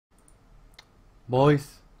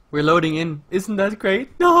Boys, we're loading in. Isn't that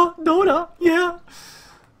great? No, Dota, yeah.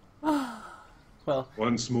 Well,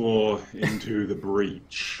 once more into the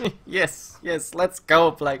breach. yes, let's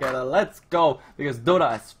go, Blackadder, let's go. Because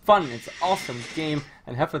Dota is fun, it's an awesome game,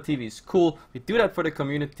 and HeflaTV is cool. We do that for the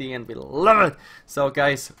community, and we love it. So,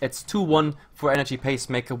 guys, it's 2-1 for Energy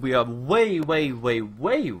Pacemaker. We are way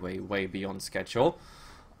beyond schedule.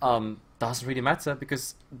 Doesn't really matter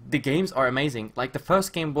because the games are amazing. Like the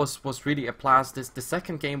first game was really a blast. The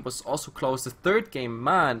second game was also close. The third game,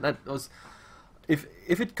 man, that was. If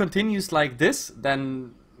it continues like this,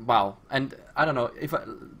 then wow. And I don't know if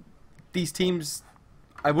these teams,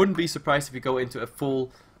 I wouldn't be surprised if we go into a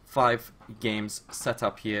full 5 games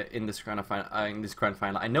setup here in this grand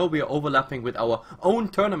final. I know we are overlapping with our own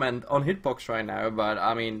tournament on Hitbox right now, but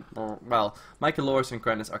I mean, well, Michael Loris and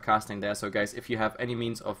Grannis are casting there. So guys, if you have any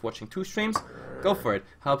means of watching 2 streams, go for it.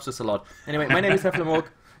 Helps us a lot. Anyway, my name is Heflamoke.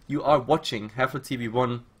 You are watching HeflaTV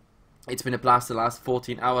 1. It's been a blast the last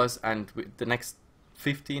 14 hours, and the next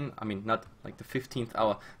 15, I mean, not like the 15th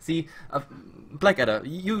hour. See, Blackadder,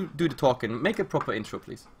 you do the talking. Make a proper intro,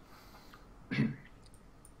 please.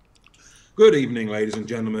 Good evening, ladies and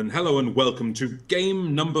gentlemen. Hello and welcome to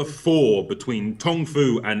game number 4 between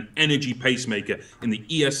TongFu and Energy Pacemaker in the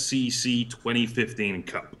ESCC 2015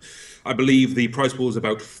 Cup. I believe the prize pool is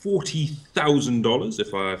about $40,000,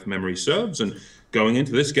 if memory serves, and going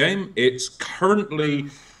into this game, it's currently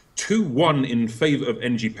 2-1 in favour of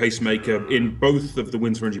Energy Pacemaker. In both of the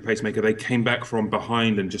wins for Energy Pacemaker, they came back from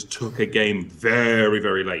behind and just took a game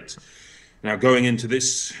very late. Now, going into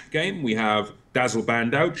this game, we have Dazzle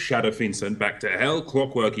banned out, Shadow Fiend sent back to hell,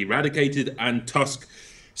 Clockwork eradicated, and Tusk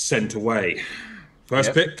sent away.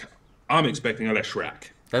 First pick, I'm expecting a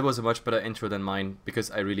Leshrac. That was a much better intro than mine,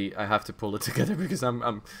 because I have to pull it together because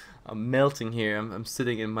I'm melting here. I'm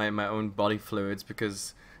sitting in my own body fluids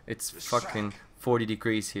because it's fucking 40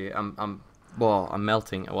 degrees here. I'm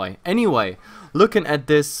melting away. Anyway, looking at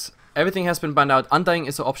this, everything has been banned out. Undying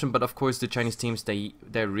is an option, but of course the Chinese teams, they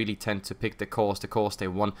really tend to pick the course they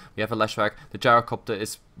won. We have a Leshrac. The Gyrocopter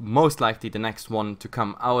is most likely the next one to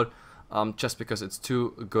come out, just because it's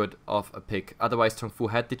too good of a pick. Otherwise, TongFu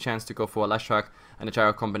had the chance to go for a Leshrac and a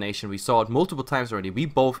Gyro combination. We saw it multiple times already. We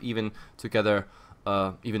both even together,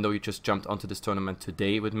 even though you just jumped onto this tournament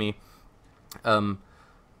today with me.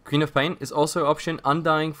 Queen of Pain is also an option.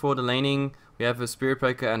 Undying for the laning. We have a Spirit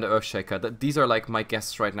Breaker and the Earthshaker. These are like my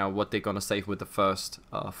guesses right now, what they're gonna save with the first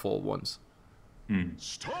 4 ones.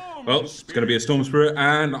 Well, it's going to be a Storm Spirit,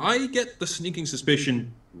 and I get the sneaking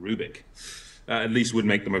suspicion Rubik. At least would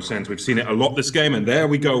make the most sense. We've seen it a lot this game, and there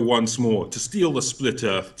we go once more. To steal the Split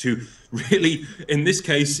Earth, to really, in this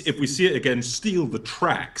case, if we see it again, steal the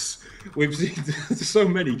tracks. We've seen so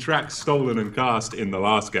many tracks stolen and cast in the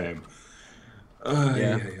last game.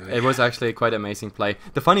 It was actually quite amazing play.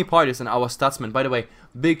 The funny part is in our statsman, by the way,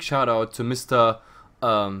 big shout out to Mr.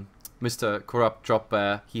 Corrupt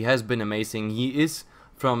DropBear. He has been amazing. He is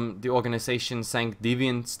from the organization Sank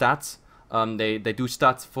Deviant Stats. They do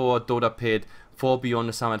stats for Dota Pit, for Beyond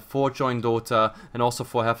the Summit, for Join Dota, and also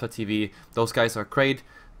for HeflaTV. Those guys are great.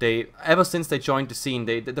 Ever since they joined the scene,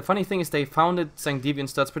 the funny thing is they founded Sank Deviant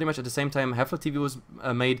Stats pretty much at the same time HeflaTV was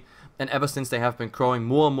made, and ever since they have been growing,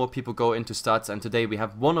 more and more people go into stats, and today we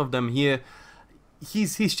have one of them here.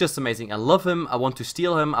 He's just amazing. I love him. I want to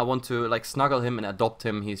steal him. I want to like snuggle him and adopt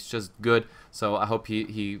him. He's just good. So I hope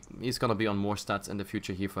he's gonna be on more stats in the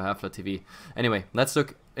future here for HeflaTV. Anyway, let's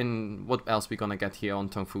look in what else we're gonna get here on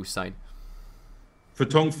TongFu's side. For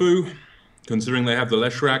TongFu, considering they have the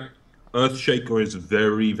Leshrac, Earthshaker is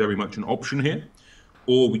very much an option here.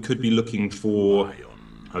 Or we could be looking for,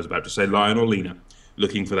 I was about to say Lion or Lina,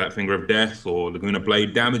 looking for that Finger of Death or Laguna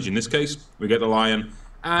Blade damage. In this case, we get the Lion.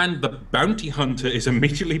 And the Bounty Hunter is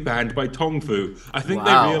immediately banned by TongFu. I think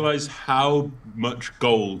they realize how much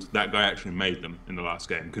gold that guy actually made them in the last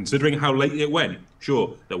game, considering how late it went.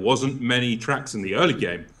 Sure, there wasn't many tracks in the early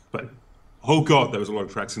game, but oh god, there was a lot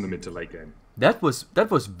of tracks in the mid to late game. That was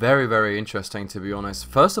very interesting, to be honest.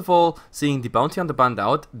 First of all, seeing the Bounty Hunter banned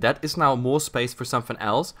out, that is now more space for something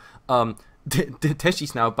else. The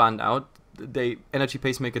Teshi's now banned out. Energy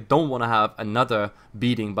Pacemaker don't want to have another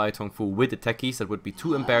beating by TongFu with the techies. That would be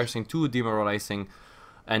too embarrassing, too demoralizing.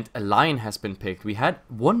 And a Lion has been picked. We had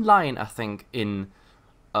one Lion, I think, in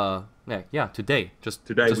today.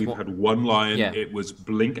 Today we've had one Lion. Yeah. It was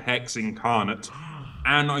Blink Hex Incarnate,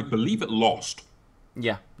 and I believe it lost.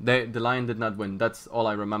 Yeah, the Lion did not win. That's all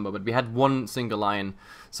I remember. But we had one single Lion.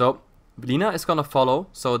 So Lina is gonna follow.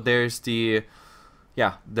 So there's the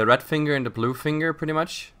red finger and the blue finger pretty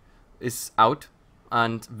much is out.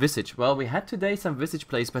 And Visage. Well, we had today some Visage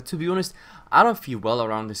plays, but to be honest, I don't feel well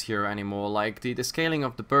around this hero anymore. Like, the scaling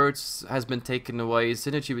of the birds has been taken away,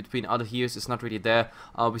 synergy between other heroes is not really there.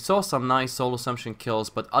 We saw some nice solo assumption kills,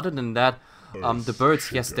 but other than that, the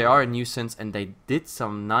birds, yes, they are a nuisance, and they did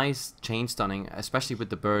some nice chain stunning, especially with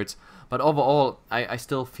the birds. But overall, I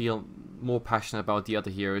still feel more passionate about the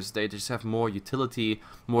other heroes. They just have more utility,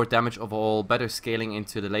 more damage overall, better scaling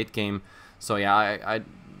into the late game. So yeah,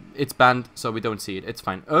 it's banned, so we don't see it. It's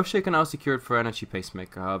fine. Earthshaker now secured for Energy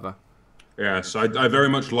Pacemaker, however. Yes, I very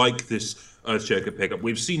much like this Earthshaker pickup.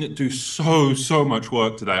 We've seen it do so much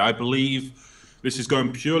work today. I believe this is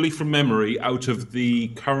going purely from memory. Out of the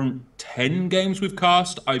current 10 games we've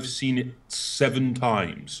cast, I've seen it 7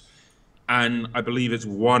 times. And I believe it's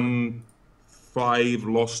won 5,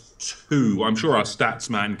 lost 2. I'm sure our stats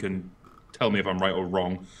man can tell me if I'm right or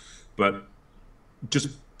wrong. But just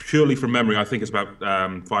purely from memory, I think it's about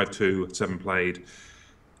 5-2, 7 played.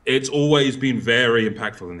 It's always been very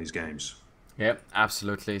impactful in these games. Yeah,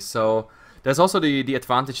 absolutely. So there's also the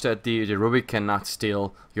advantage that the Rubik cannot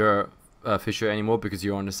steal your Fisher anymore because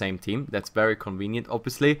you're on the same team. That's very convenient,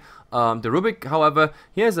 obviously. The Rubik, however,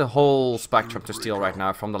 he has a whole spectrum to steal right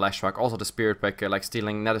now from the Lashrak. Also the Spirit Breaker, like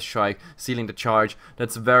stealing Nether Strike, stealing the charge.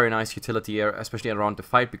 That's a very nice utility here, especially around the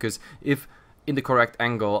fight, because if in the correct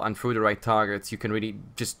angle and through the right targets, you can really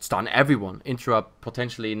just stun everyone, interrupt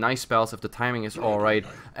potentially nice spells if the timing is alright.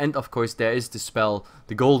 And of course there is the spell,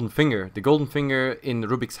 the Golden Finger. The Golden Finger in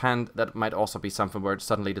Rubik's hand, that might also be something where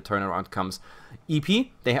suddenly the turnaround comes. EP,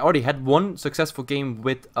 they already had one successful game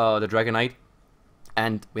with the Dragonite,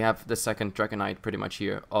 and we have the second Dragonite pretty much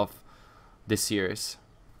here of this series.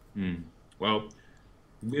 Well,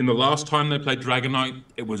 in the last time they played Dragonite,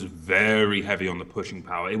 it was very heavy on the pushing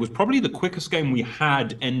power. It was probably the quickest game we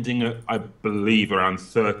had, ending at, I believe, around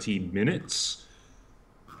 30 minutes.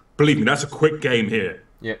 Believe me, that's a quick game here.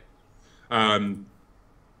 Yeah.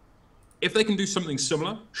 If they can do something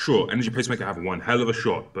similar, sure, Energy Pacemaker have one hell of a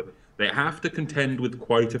shot, but they have to contend with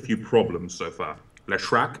quite a few problems so far.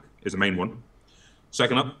 Leshrak is the main one.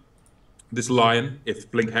 Second up, this Lion,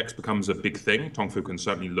 if Blink Hex becomes a big thing, TongFu can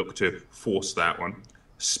certainly look to force that one.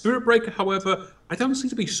 Spirit Breaker, however, I don't see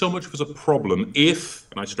to be so much of a problem if,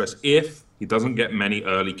 and I stress if, he doesn't get many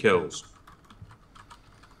early kills.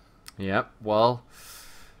 Yeah, well,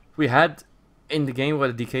 we had in the game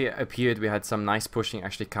where the DK appeared, we had some nice pushing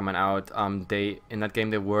actually coming out. In that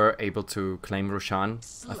game they were able to claim Roshan,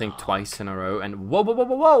 I think twice in a row. And whoa,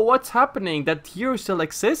 what's happening? That hero still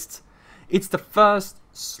exists? It's the first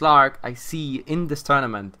Slark I see in this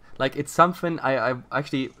tournament. Like, it's something I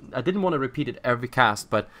didn't want to repeat it every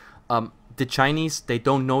cast, but the Chinese, they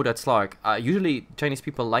don't know that Slark. Usually Chinese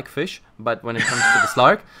people like fish, but when it comes to the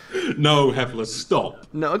Slark... No, Hefla, stop.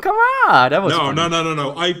 No, come on, that was funny.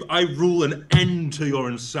 No. I rule an end to your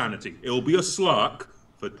insanity. It will be a Slark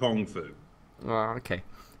for TongFu. Okay.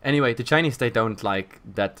 Anyway, the Chinese, they don't like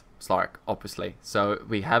that Slark, obviously. So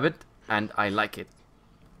we have it, and I like it.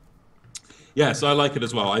 Yes, I like it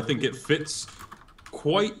as well. I think it fits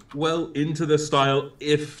quite well into the style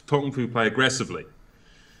if TongFu play aggressively.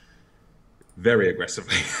 Very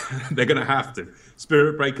aggressively. They're going to have to.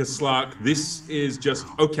 Spirit Breaker, Slark, this is just,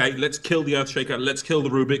 okay, let's kill the Earthshaker, let's kill the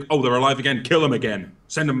Rubik. Oh, they're alive again, kill them again.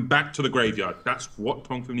 Send them back to the graveyard. That's what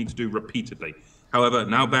TongFu need to do repeatedly. However,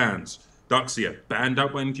 now bans. Darkseer, banned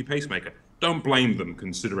out by Energy Pacemaker. Don't blame them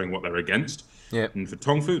considering what they're against. Yep. And for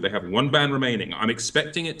TongFu, they have one ban remaining. I'm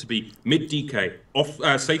expecting it to be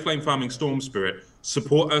mid-DK, safe lane farming Storm Spirit,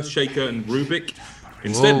 support Earthshaker and Rubik.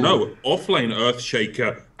 Instead, no, offlane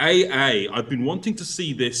Earthshaker, AA. I've been wanting to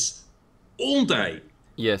see this all day.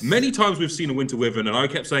 Yes. Many times we've seen a Winter Wyvern, and I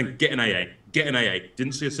kept saying, get an AA, get an AA.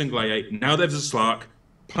 Didn't see a single AA. Now there's a Slark.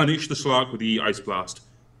 Punish the Slark with the Ice Blast.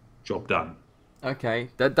 Job done. Okay,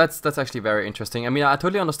 that's actually very interesting. I mean, I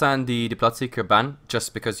totally understand the Bloodseeker ban,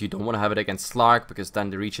 just because you don't want to have it against Slark, because then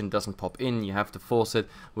the region doesn't pop in, you have to force it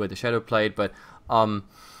with the Shadow Blade, but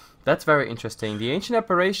that's very interesting. The Ancient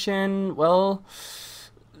Apparition, well,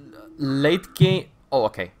 late game... Oh,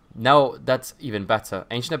 okay. Now that's even better.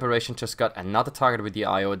 Ancient Apparition just got another target with the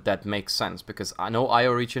IO. That makes sense, because I know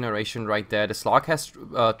IO regeneration right there. The Slark has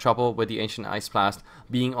trouble with the Ancient Ice Blast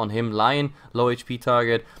being on him. Lion, low HP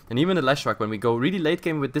target. And even the Leshrak, when we go really late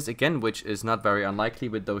game with this again, which is not very unlikely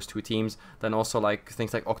with those two teams, then also like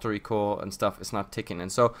things like Octoricor and stuff is not ticking.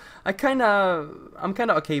 And so I'm kind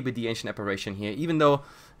of okay with the Ancient Apparition here, even though,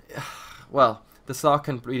 well, the Slark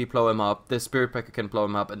can really blow him up, the Spirit Breaker can blow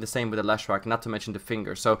him up, and the same with the Leshrak, not to mention the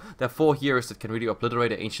Finger. So there are 4 heroes that can really obliterate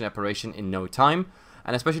the Ancient Apparition in no time.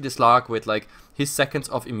 And especially the Slark with like his seconds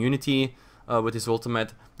of immunity, with his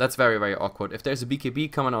ultimate. That's very, very awkward. If there's a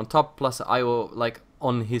BKB coming on top plus IO like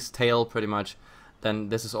on his tail pretty much, then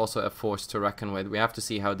this is also a force to reckon with. We have to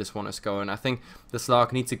see how this one is going. I think the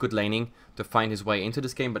Slark needs a good laning to find his way into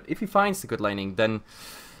this game, but if he finds the good laning, then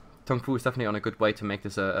TongFu is definitely on a good way to make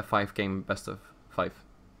this a 5-game best of 5.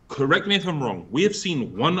 Correct me if I'm wrong. We have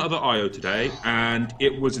seen one other IO today, and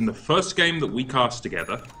it was in the first game that we cast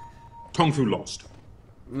together. TongFu lost.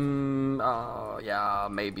 Yeah,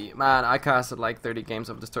 maybe. Man, I casted like 30 games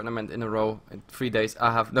of this tournament in a row in 3 days.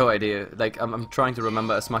 I have no idea. Like, I'm trying to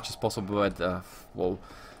remember as much as possible, but, whoa.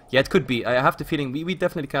 Yeah, it could be. I have the feeling we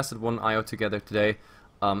definitely casted one IO together today.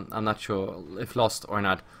 I'm not sure if lost or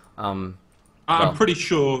not. I'm pretty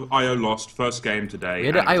sure IO lost first game today. We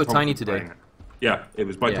had an IO Tiny today. Yeah, it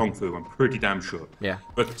was by TongFu, I'm pretty damn sure. Yeah.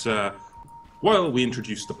 But while we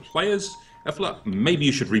introduce the players, Hefla, maybe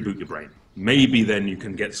you should reboot your brain. Maybe then you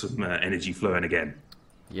can get some energy flowing again.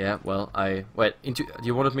 Yeah, well,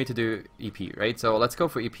 you wanted me to do EP, right? So let's go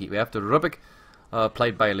for EP. We have the Rubik,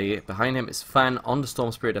 played by Lee. Behind him is Fan on the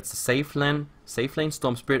Storm Spirit. That's the safe lane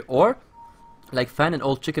Storm Spirit. Or, like Fan and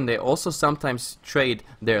Old Chicken, they also sometimes trade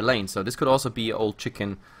their lane. So this could also be Old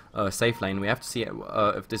Chicken safe lane. We have to see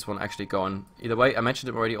if this one actually go on. Either way, I mentioned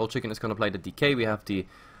it already, Old Chicken is going to play the DK. We have the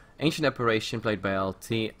Ancient Apparition played by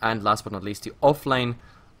LT. And last but not least, the offlane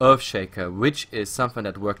Earthshaker, which is something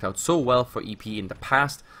that worked out so well for EP in the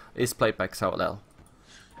past, is played by XLL.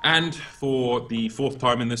 And for the 4th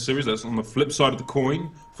time in this series, that's on the flip side of the coin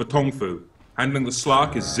for TongFu. Handling the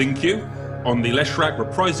Slark is Xingqiu. On the Leshrac,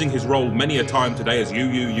 reprising his role many a time today as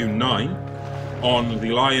UU9. On the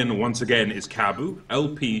Lion, once again, is Kabu.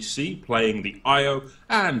 LPC playing the IO.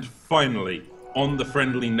 And finally, on the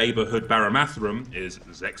friendly neighborhood Baramatharum is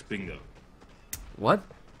Zex Bingo. What?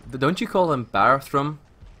 Don't you call him Barathrum?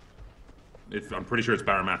 I'm pretty sure it's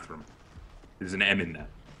Baramatharum. There's an M in there.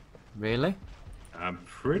 Really? I'm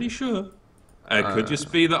pretty sure. It could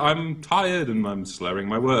just be that I'm tired and I'm slurring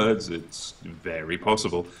my words. It's very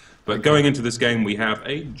possible. But going into this game, we have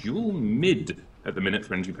a dual mid at the minute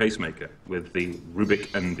for Energy Pacemaker with the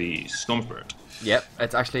Rubik and the Storm Spirit. Yep,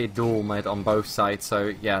 it's actually a dual mid on both sides.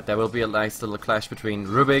 So yeah, there will be a nice little clash between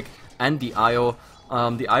Rubik and the IO.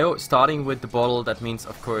 The IO starting with the bottle, that means,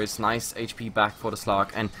 of course, nice HP back for the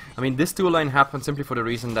Slark. And, I mean, this dual lane happens simply for the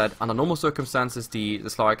reason that, under normal circumstances, the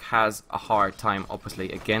Slark has a hard time, obviously,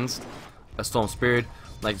 against a Storm Spirit.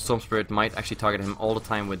 Like, the Storm Spirit might actually target him all the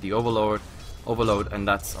time with the Overload, and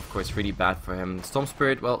that's, of course, really bad for him. Storm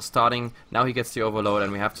Spirit, well, starting, now he gets the Overload,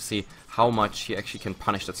 and we have to see how much he actually can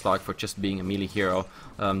punish that Slark for just being a melee hero.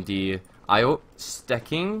 The IO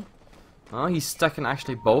stacking, he's stacking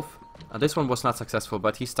actually both. This one was not successful,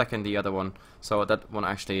 but he's stuck in the other one, so that one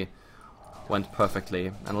actually went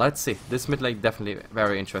perfectly. And let's see, this mid lane definitely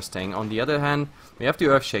very interesting. On the other hand, we have the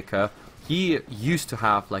Earthshaker. He used to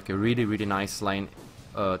have like a really, really nice lane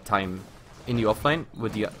time in the offlane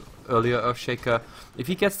with the earlier Earthshaker. If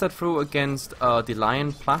he gets that through against the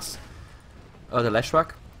Lion plus the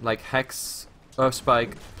Leshrac, like Hex,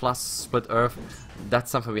 Earthspike plus Split Earth, that's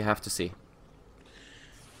something we have to see.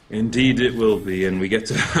 Indeed it will be, and we get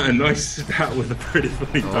to a nice stat with a pretty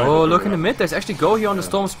funny title. Oh, look in the mid, there's actually Go here on the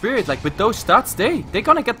Storm Spirit. Like, with those stats, they're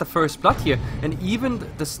gonna get the first blood here. And even,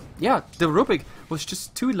 the Rubik was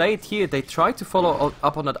just too late here. They tried to follow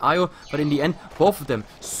up on that IO, but in the end, both of them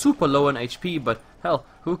super low on HP. But, hell,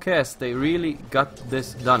 who cares? They really got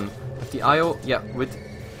this done. With the IO, yeah, with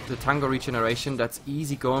the Tango regeneration, that's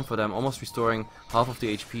easy going for them, almost restoring half of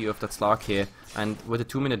the HP of that Slark here. And with a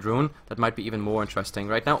 2-minute rune, that might be even more interesting.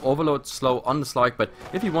 Right now, Overload slow on the Slark, but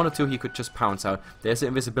if he wanted to, he could just pounce out. There's the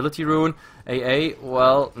invisibility rune. AA,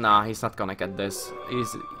 well, nah, he's not gonna get this.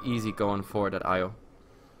 He's easy going for that IO.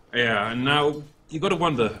 Yeah, and now you got to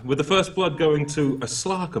wonder, with the first blood going to a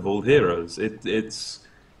Slark of all heroes, it's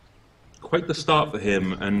quite the start for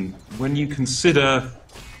him. And when you consider,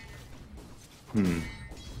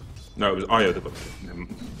 no, it was IO that got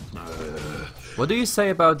What do you say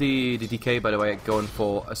about the DK, by the way, going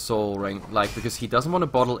for a soul ring? Like, because he doesn't want to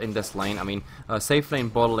bottle in this lane. I mean, safe lane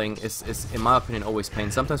bottling is, in my opinion, always pain.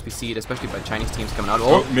 Sometimes we see it, especially by Chinese teams coming out.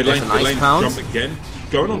 Oh, mid lane, there's a nice pounce. Jump again.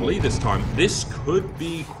 Going on Lee this time. This could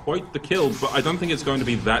be quite the kill, but I don't think it's going to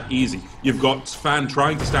be that easy. You've got Fan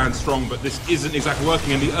trying to stand strong, but this isn't exactly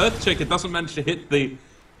working, and the Earthshaker doesn't manage to hit the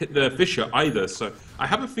hit the Fisher either. So I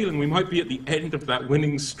have a feeling we might be at the end of that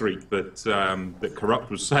winning streak that that Corrupt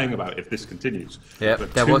was saying about if this continues. Yeah,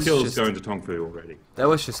 but there two was kills just going to TongFu already. There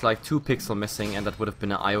was just like 2 pixel missing, and that would have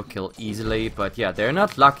been an IO kill easily. But yeah, they're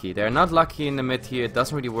not lucky. They're not lucky in the mid here. It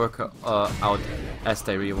doesn't really work out as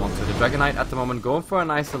they really want to. The Dragon Knight at the moment going for a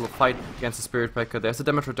nice little fight against the Spirit Breaker. There's a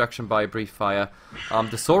damage reduction by Brief Fire.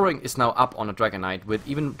 The Soul Ring is now up on a Dragon Knight with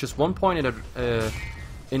even just 1 point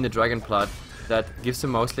in the Dragon Blood. That gives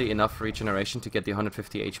him mostly enough regeneration to get the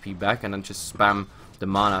 150 HP back, and then just spam the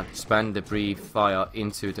mana, spam the Brief Fire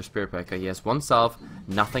into the Spirit Breaker. He has 1 salve,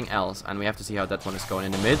 nothing else, and we have to see how that one is going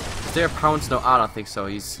in the mid. Is there pounds? No, I don't think so.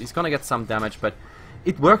 He's gonna get some damage, but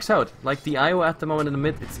it works out. Like the IO at the moment in the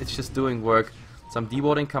mid, it's just doing work. Some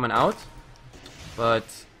dewarding coming out, but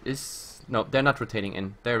no, they're not rotating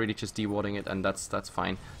in. They're really just dewarding it, and that's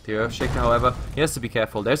fine. The Earthshaker, however, he has to be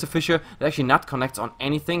careful. There's a Fisher that actually not connects on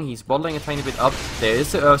anything. He's bottling a tiny bit up. There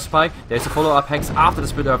is the Earth Spike. There's a follow-up Hex after the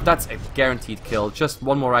Split Earth. That's a guaranteed kill. Just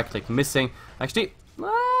 1 more right click missing. Actually,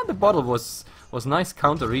 the bottle was nice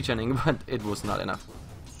counter regening, but it was not enough.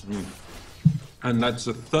 And that's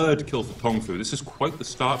the 3rd kill for TongFu. This is quite the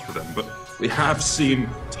start for them, but we have seen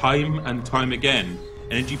time and time again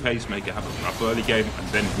Energy Pacemaker have a rough early game and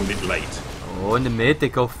then win it late. Oh, in the mid, they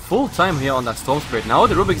go full time here on that Storm Spirit. Now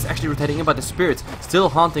the Rubik is actually rotating in, but the Spirit's still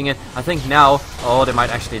haunting it. I think now, oh, they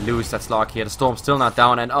might actually lose that Slug here. The Storm's still not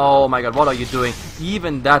down, and oh my god, what are you doing?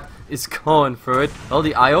 Even that is going for it. Well,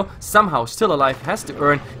 the IO, somehow still alive, has to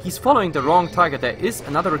earn. He's following the wrong target. There is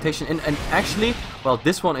another rotation in, and actually, well,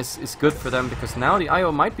 this one is good for them, because now the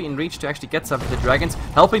IO might be in reach to actually get some of the dragons,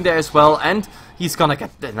 helping there as well, and he's gonna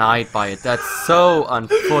get denied by it. That's so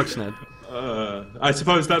unfortunate. I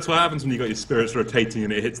suppose that's what happens when you got your spirits rotating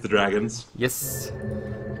and it hits the dragons. Yes.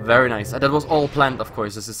 Very nice. That was all planned, of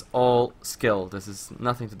course. This is all skill. This is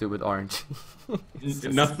nothing to do with orange.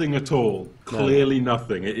 Nothing at all. Clearly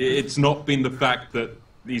nothing. It's not been the fact that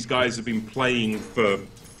these guys have been playing for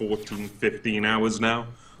 14, 15 hours now.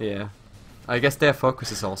 Yeah. I guess their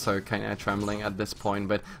focus is also kind of trembling at this point,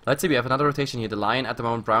 but let's see, we have another rotation here. The Lion at the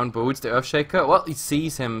moment, brown boots, the Earthshaker, well, he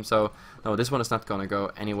sees him, so no, this one is not going to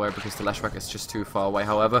go anywhere because the Lashback is just too far away.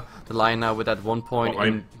 However, the Lion now with that 1 point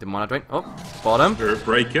in the mana drain. Oh, bottom.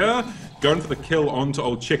 Breaker, going for the kill onto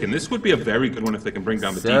Old Chicken. This would be a very good one if they can bring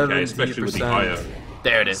down the DK, especially with the IO.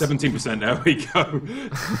 There it is. 17%, there we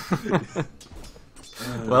go.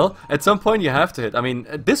 Well, at some point you have to hit. I mean,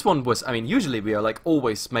 this one was, I mean, usually we are like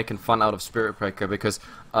always making fun out of Spirit Breaker because,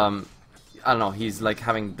 I don't know, he's like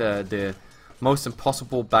having the most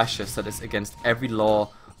impossible bashes that is against every law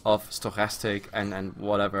of stochastic and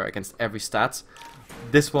whatever, against every stats.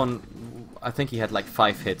 This one, I think he had like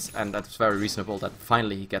 5 hits, and that's very reasonable that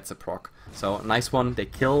finally he gets a proc. So, nice one. They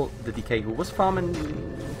kill the DK who was farming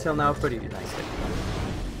until now pretty nicely.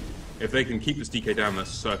 If they can keep this DK down, that's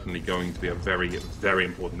certainly going to be a very, very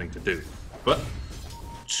important thing to do. But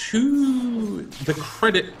to the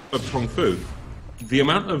credit of TongFu, the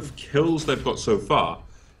amount of kills they've got so far,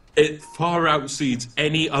 it far outseeds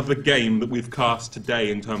any other game that we've cast today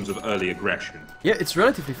in terms of early aggression. Yeah, it's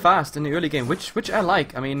relatively fast in the early game, which I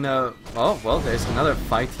like. I mean, well, there's another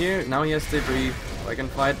fight here. Now he has the brief Dragon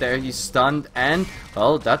fight there. He's stunned, and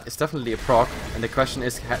well, that is definitely a proc. And the question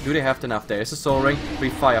is, do they have enough? There is a Soul Ring,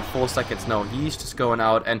 brief fire, 4 seconds. No, he's just going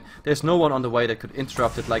out, and there's no one on the way that could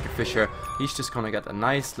interrupt it like a Fisher. He's just gonna get a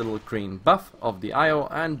nice little green buff of the IO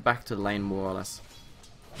and back to the lane more or less.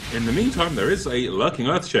 In the meantime, there is a lurking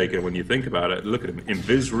Earthshaker when you think about it. Look at him.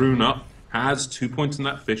 Invis rune up, has 2 points in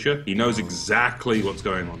that Fisher. He knows exactly what's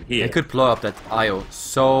going on here. He could blow up that IO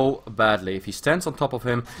so badly. If he stands on top of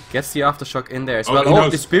him, gets the Aftershock in there as well. Oh,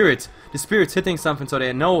 the Spirit. The Spirit's hitting something, so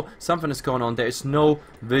they know something is going on. There is no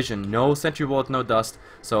vision, no Sentry Ward, no dust.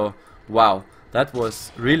 So, wow. That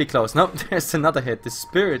was really close. Now, there's another hit. The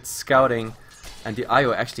Spirit scouting, and the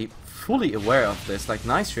IO actually fully aware of this. Like,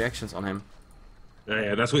 nice reactions on him.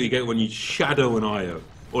 Yeah, that's what you get when you shadow an IO.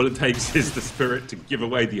 All it takes is the Spirit to give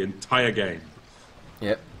away the entire game.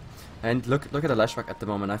 Yep. And look at the Lashback at the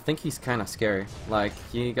moment. I think he's kind of scary. Like,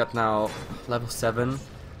 he got now level 7.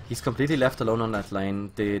 He's completely left alone on that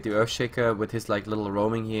lane. The Earthshaker with his like little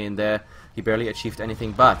roaming here and there, he barely achieved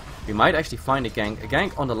anything. But we might actually find a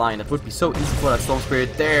gank on the line. That would be so easy for that Storm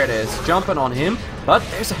Spirit. There it is, jumping on him. But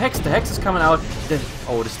there's a Hex. The Hex is coming out. The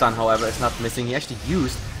stun, however, is not missing. He actually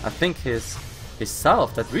used, I think, his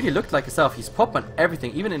salve that really looked like a salve. He's popping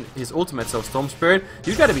everything, even in his ultimate. So Storm Spirit,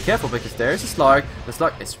 you gotta be careful because there's a Slug. The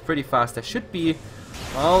Slug is pretty fast. There should be,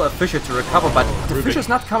 well, a Fisher to recover, but the Fisher's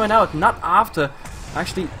not coming out. Not after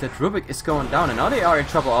Actually, that Rubik is going down, and now they are in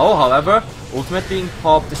trouble. Oh, however, ultimate being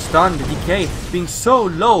popped, the stun, the decay being so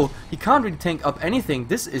low, he can't really tank up anything.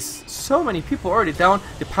 This is so many people already down.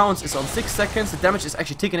 The pounce is on 6 seconds. The damage is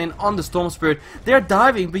actually taken in on the Storm Spirit. They're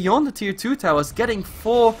diving beyond the tier 2 towers, getting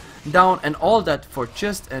 4 down, and all that for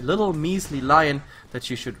just a little measly lion that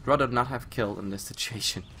you should rather not have killed in this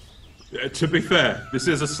situation. To be fair, this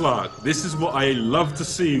is a Slark. This is what I love to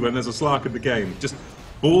see when there's a Slark in the game. Just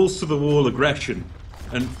balls to the wall aggression.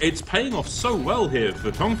 And it's paying off so well here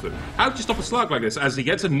for TongFu. How do you stop a Slark like this as he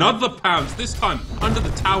gets another pounce, this time under the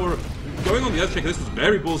tower, going on the Earthshaker? This was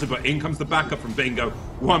very ballsy, but in comes the backup from Bingo.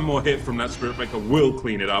 One more hit from that Spirit Maker will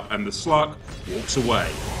clean it up, and the Slark walks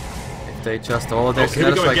away. If they just, there's here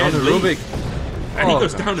we go like on again, the Rubik. And he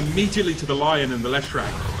goes down immediately to the Lion and the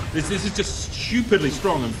Leshrac. This is just stupidly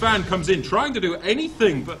strong, and Fan comes in trying to do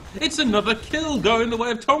anything, but it's another kill going the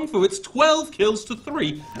way of TongFu. It's 12 kills to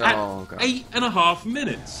 3 at 8.5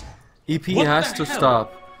 minutes. EP has to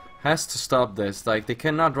stop. Has to stop this. Like, they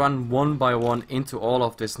cannot run one by one into all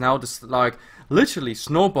of this. Now this, like, literally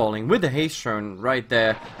snowballing with the haste turn right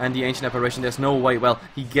there and the ancient apparition. There's no way. Well,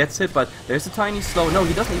 he gets it, but there's a tiny slow. No,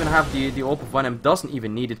 he doesn't even have the orb of venom. Doesn't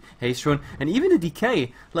even need it. Haste rune and even the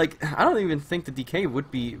decay. Like, I don't even think the decay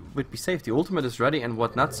would be safe. The ultimate is ready and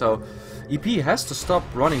whatnot. So EP has to stop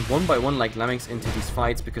running one by one like lemmings into these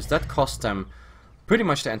fights, because that cost them pretty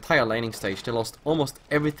much the entire laning stage. They lost almost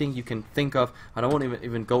everything you can think of. I don't want to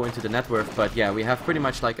even go into the net worth, but yeah, we have pretty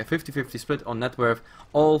much like a 50-50 split on net worth.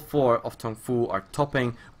 All 4 of TongFu are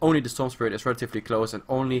topping. Only the Storm Spirit is relatively close, and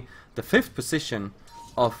only the 5th position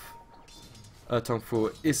of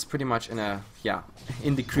TongFu is pretty much in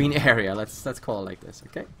in the green area. Let's call it like this,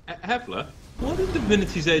 okay? Hefla, what in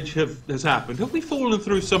Divinity's Edge has happened? Have we fallen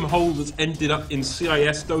through some hole that's ended up in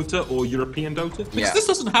CIS Dota or European Dota? Because this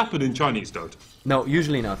doesn't happen in Chinese Dota. No,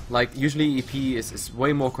 usually not. Like, usually EP is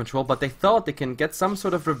way more control, but they thought they can get some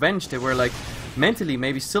sort of revenge. They were like mentally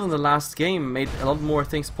maybe still in the last game, made a lot more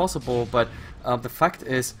things possible, but the fact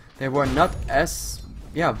is they were not as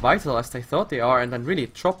vital as they thought they are, and then really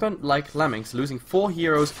dropping like lemmings, losing 4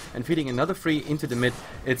 heroes and feeding another 3 into the mid.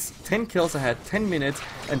 It's 10 kills ahead, 10 minutes,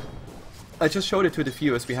 and I just showed it to the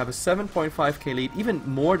viewers. We have a 7.5k lead, even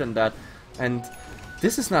more than that, and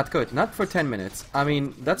this is not good, not for 10 minutes. I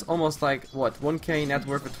mean, that's almost like, what, 1k net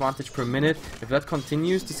worth advantage per minute. If that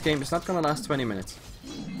continues, this game is not gonna last 20 minutes.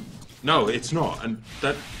 No, it's not, and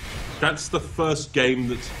that's the first game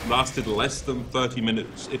that's lasted less than 30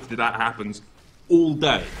 minutes, if that happens, all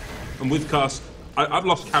day. And with Cast, I've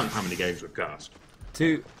lost count how many games with Cast.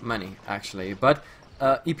 Too many, actually. But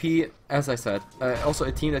EP, as I said, also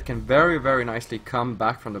a team that can very, very nicely come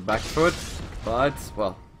back from the back foot. But,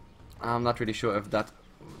 well, I'm not really sure if that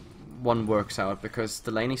one works out, because the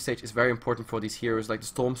laning stage is very important for these heroes. Like the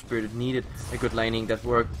Storm Spirit needed a good laning, that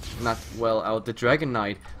worked not well out. The Dragon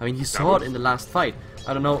Knight, I mean, you saw it in the last fight.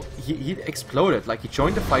 I don't know, he exploded. Like, he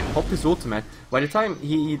joined the fight, popped his ultimate. By the time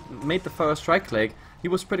he made the first strike leg, he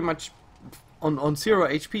was pretty much on 0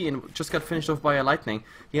 HP and just got finished off by a lightning.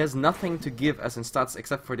 He has nothing to give as in stats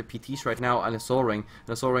except for the PTs right now and a Soul Ring.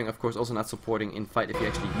 And a Soul Ring, of course, also not supporting in fight if you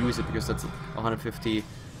actually use it, because that's 150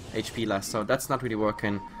 HP less. So that's not really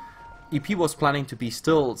working. EP was planning to be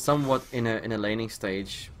still somewhat in a laning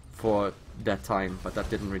stage for that time, but that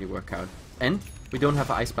didn't really work out. And we don't have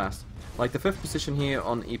an Ice Blast. Like the 5th position here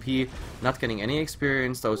on EP, not getting any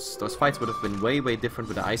experience. Those fights would have been way, way different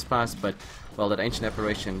with the Ice Blast, but, well, that Ancient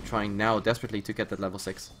Apparition trying now desperately to get that level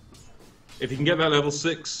 6. If you can get that level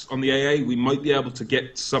 6 on the AA, we might be able to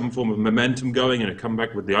get some form of momentum going, and a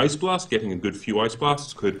comeback with the Ice Blast. Getting a good few Ice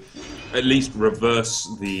Blasts could at least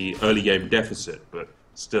reverse the early game deficit, but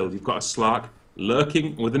still, you've got a Slark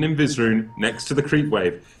lurking with an Invis Rune next to the Creep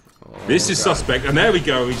Wave. This is suspect, and there we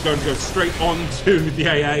go. He's going to go straight on to the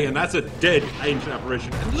AA, and that's a dead Ancient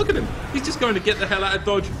Apparition. And look at him. He's just going to get the hell out of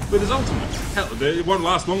dodge with his ultimate. Hell, it won't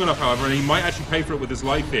last long enough, however, and he might actually pay for it with his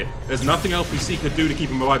life here. There's nothing else VC could do to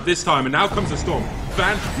keep him alive this time, and now comes the Storm.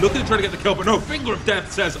 Van looking to try to get the kill, but no, Finger of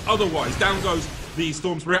Death says otherwise. Down goes the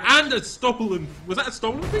Storm Spirit, and a stolen... Was that a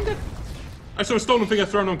stolen finger? I saw a stolen finger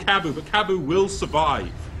thrown on Cabu, but Cabu will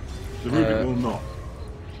survive. The Rubik will not.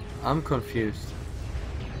 I'm confused.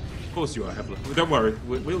 Of course you are, Hefla. Don't worry,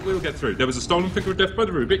 we'll get through. There was a stolen finger of death by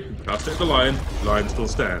the Rubik. Cast it at the Lion. Lion still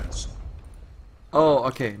stands. Oh,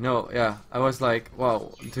 okay. No, yeah. I was like,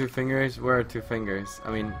 wow, 2 fingers? Where are 2 fingers?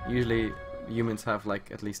 I mean, usually humans have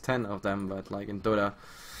like at least 10 of them, but like in Dota,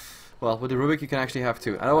 Well, with the Rubik you can actually have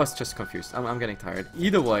two. I was just confused. I'm getting tired.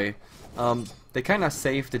 Either way, they kind of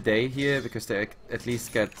save the day here because they at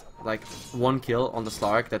least get like 1 kill on the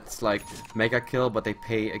Slark. That's like mega kill, but they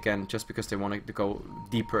pay again just because they wanted to go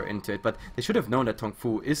deeper into it. But they should have known that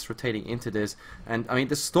TongFu is rotating into this. And I mean,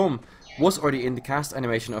 the Storm was already in the cast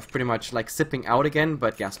animation of pretty much like sipping out again.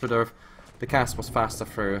 But yeah, Split Earth, the cast was faster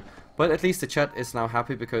through. But at least the chat is now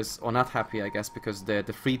happy because, or not happy I guess, because the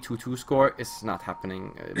 3-2-2 score is not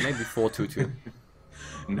happening. Maybe 4-2-2.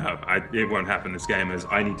 No, it won't happen this game, as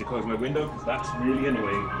I need to close my window because that's really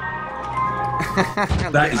annoying.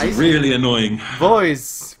 That is really annoying.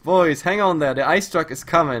 Boys, hang on there. The ice truck is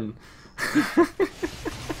coming.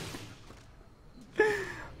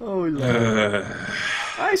 Oh Lord.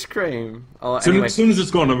 Ice cream. Oh, anyway. As soon as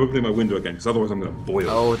it's gone, I'm opening my window again, because otherwise I'm going to boil.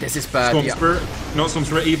 Oh, this is bad. Storm Spirit, not Storm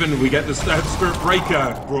Spirit even. We get the Spirit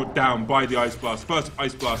Breaker brought down by the Ice Blast. First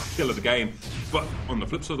Ice Blast kill of the game. But on the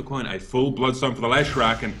flip side of the coin, a full Bloodstone for the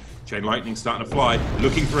Leshrac, and Chain Lightning starting to fly,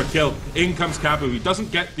 looking for a kill. In comes Cabu. He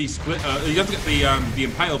doesn't get the split. He doesn't get the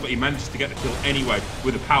Impale, but he manages to get the kill anyway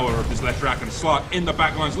with the power of his Leshrac. And Slark in the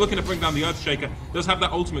back lines, looking to bring down the Earthshaker. Does have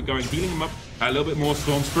that ultimate going, healing him up a little bit more.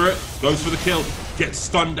 Storm Spirit goes for the kill, gets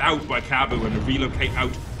stunned out by Cabu and relocate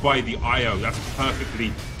out by the IO. That's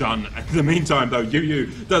perfectly done. In the meantime, though, Yu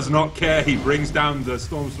does not care. He brings down the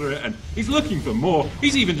Storm Spirit and he's looking for more.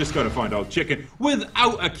 He's even just going to find old chicken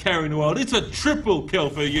without a care in the world. It's a triple kill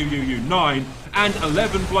for Yu. 9 and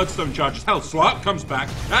 11 Bloodstone charges. Hell, Slark comes back.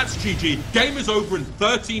 That's GG. Game is over in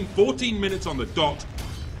 14 minutes on the dot.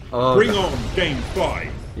 Oh, Bring on game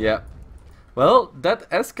 5. Yeah. Well, that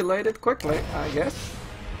escalated quickly, I guess.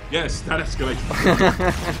 Yes, that escalated.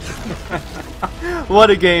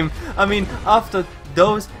 What a game. I mean, after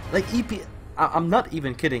those, like EP, I'm not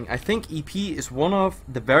even kidding. I think EP is one of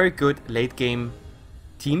the very good late game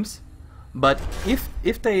teams. But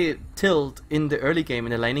if they tilt in the early game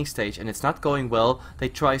in the laning stage and it's not going well, they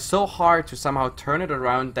try so hard to somehow turn it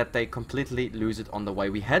around that they completely lose it on the way.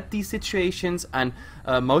 We had these situations and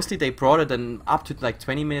mostly they brought it in up to like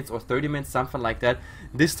 20 minutes or 30 minutes, something like that.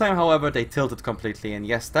 This time, however, they tilted completely, and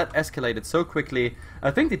yes, that escalated so quickly.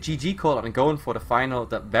 I think the GG call on going for the final,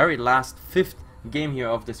 the very last 5th game here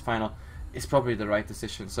of this final, is probably the right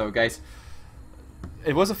decision. So guys,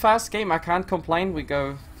 it was a fast game, I can't complain. We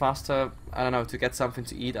go faster, I don't know, to get something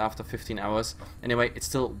to eat after 15 hours. Anyway, it's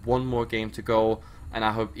still one more game to go, and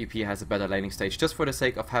I hope EP has a better laning stage, just for the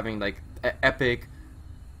sake of having like an epic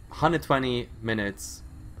 120 minutes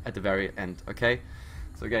at the very end, okay?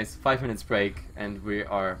 So guys, 5 minutes break, and we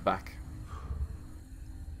are back.